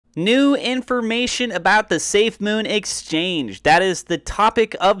New information about the SafeMoon exchange. That is the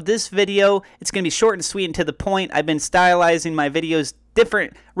topic of this video. It's going to be short and sweet and to the point. I've been stylizing my videos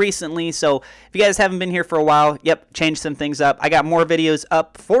different recently, so if you guys haven't been here for a while, yep, changed some things up. I got more videos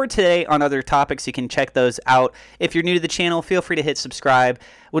up for today on other topics. You can check those out. If you're new to the channel, feel free to hit subscribe.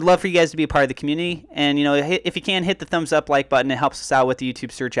 Would love for you guys to be a part of the community, and if you can, hit the thumbs up like button. It helps us out with the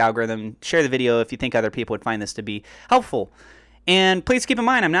YouTube search algorithm. Share the video if you think other people would find this to be helpful. And please keep in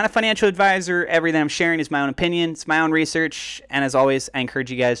mind, I'm not a financial advisor. Everything I'm sharing is my own opinion. It's my own research. And as always, I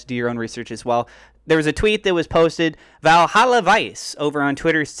encourage you guys to do your own research as well. There was a tweet that was posted. Valhalla Vice over on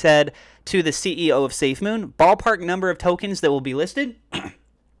Twitter said to the CEO of SafeMoon, ballpark number of tokens that will be listed.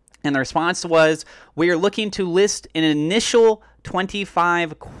 And the response was, we are looking to list an initial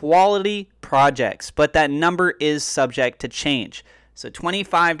 25 quality projects, but that number is subject to change. So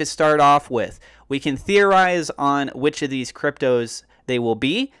 25 to start off with. We can theorize on which of these cryptos they will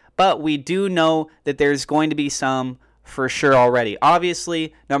be, but we do know that there's going to be some for sure already.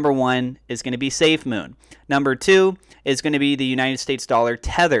 Obviously, number one is going to be SafeMoon. Number two is going to be the United States dollar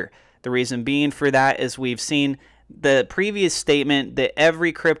Tether. The reason being for that is we've seen the previous statement that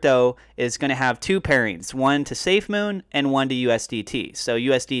every crypto is going to have two pairings, one to SafeMoon and one to USDT. So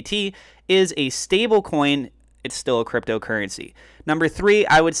USDT is a stable coin. It's still a cryptocurrency. Number three,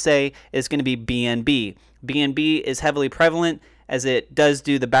 I would say, is going to be BNB. BNB is heavily prevalent as it does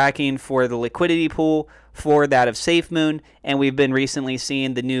do the backing for the liquidity pool for that of SafeMoon, and we've been recently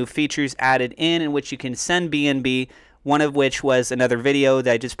seeing the new features added in which you can send BNB, one of which was another video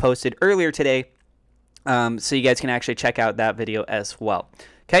that I just posted earlier today, so you guys can actually check out that video as well.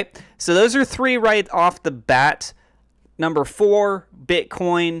 Okay, so those are three right off the bat. Number four,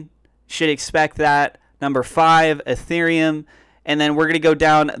 Bitcoin, should expect that. Number five, Ethereum. And then we're going to go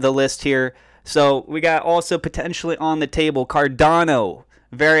down the list here. So we got also potentially on the table Cardano.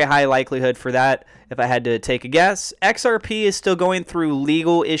 Very high likelihood for that if I had to take a guess. XRP is still going through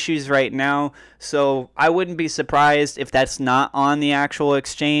legal issues right now. So I wouldn't be surprised if that's not on the actual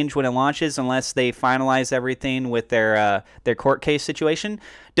exchange when it launches unless they finalize everything with their court case situation.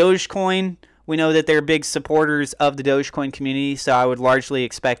 Dogecoin. We know that they're big supporters of the Dogecoin community, so I would largely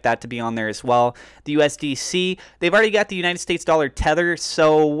expect that to be on there as well. The USDC, they've already got the United States dollar Tether,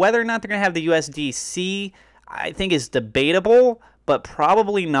 so whether or not they're going to have the USDC, I think is debatable, but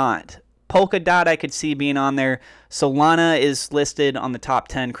probably not. Polkadot I could see being on there. Solana is listed on the top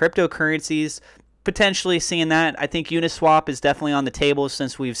 10 cryptocurrencies. Potentially seeing that. I think Uniswap is definitely on the table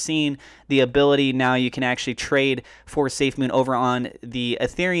since we've seen the ability now you can actually trade for SafeMoon over on the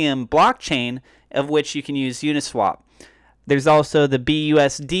Ethereum blockchain, of which you can use Uniswap. There's also the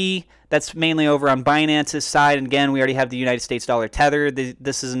BUSD. That's mainly over on Binance's side. And again, we already have the United States dollar Tether.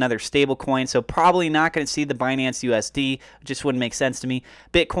 This is another stable coin, so probably not going to see the Binance USD. It just wouldn't make sense to me.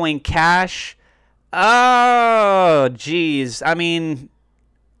 Bitcoin Cash. Oh, geez. I mean,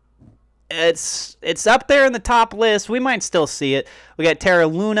 it's up there in the top list. We might still see it. We got Terra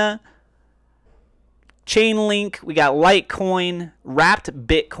Luna, Chainlink, we got Litecoin, Wrapped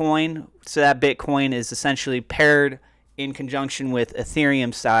Bitcoin. So that Bitcoin is essentially paired in conjunction with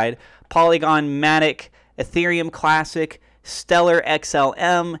Ethereum side. Polygon Matic, Ethereum Classic, Stellar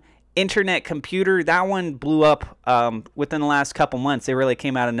XLM, Internet Computer. That one blew up within the last couple months. It really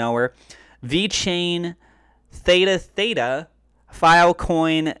came out of nowhere. VeChain, Theta,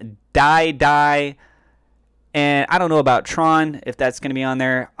 Filecoin, DAI, and I don't know about Tron, if that's going to be on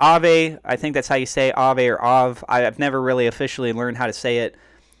there. Aave, I think that's how you say Aave or Av. I've never really officially learned how to say it.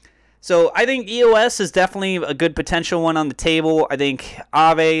 So I think EOS is definitely a good potential one on the table. I think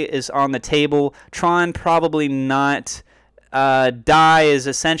Aave is on the table. Tron, probably not. DAI is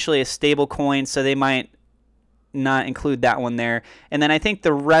essentially a stable coin, so they might not include that one there. And then I think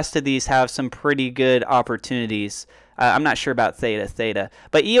the rest of these have some pretty good opportunities. I'm not sure about Theta.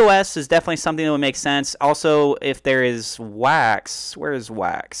 But EOS is definitely something that would make sense. Also, if there is Wax, where is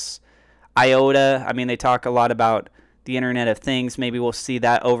Wax? IOTA, I mean, they talk a lot about the Internet of Things. Maybe we'll see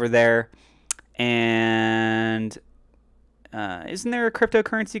that over there. And isn't there a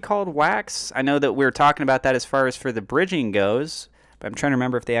cryptocurrency called Wax? I know that we were talking about that as far as for the bridging goes, but I'm trying to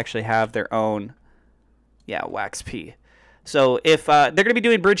remember if they actually have their own. Yeah, WaxP. So if they're going to be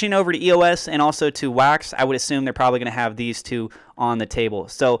doing bridging over to EOS and also to Wax, I would assume they're probably going to have these two on the table.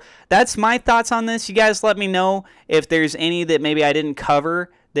 So that's my thoughts on this. You guys let me know if there's any that maybe I didn't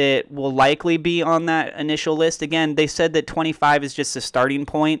cover that will likely be on that initial list. Again, they said that 25 is just a starting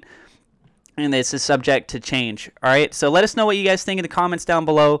point, and this is subject to change. All right, so let us know what you guys think in the comments down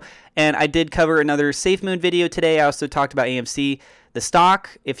below. And I did cover another SafeMoon video today. I also talked about AMC, the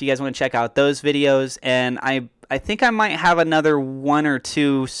stock, if you guys want to check out those videos. And I I think I might have another 1 or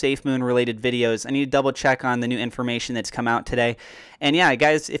 2 SafeMoon related videos. I need to double check on the new information that's come out today. And yeah,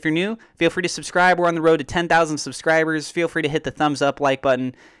 guys, if you're new, feel free to subscribe. We're on the road to 10,000 subscribers. Feel free to hit the thumbs up, like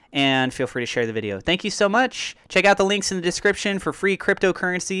button, and feel free to share the video. Thank you so much. Check out the links in the description for free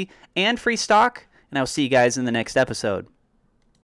cryptocurrency and free stock, and I'll see you guys in the next episode.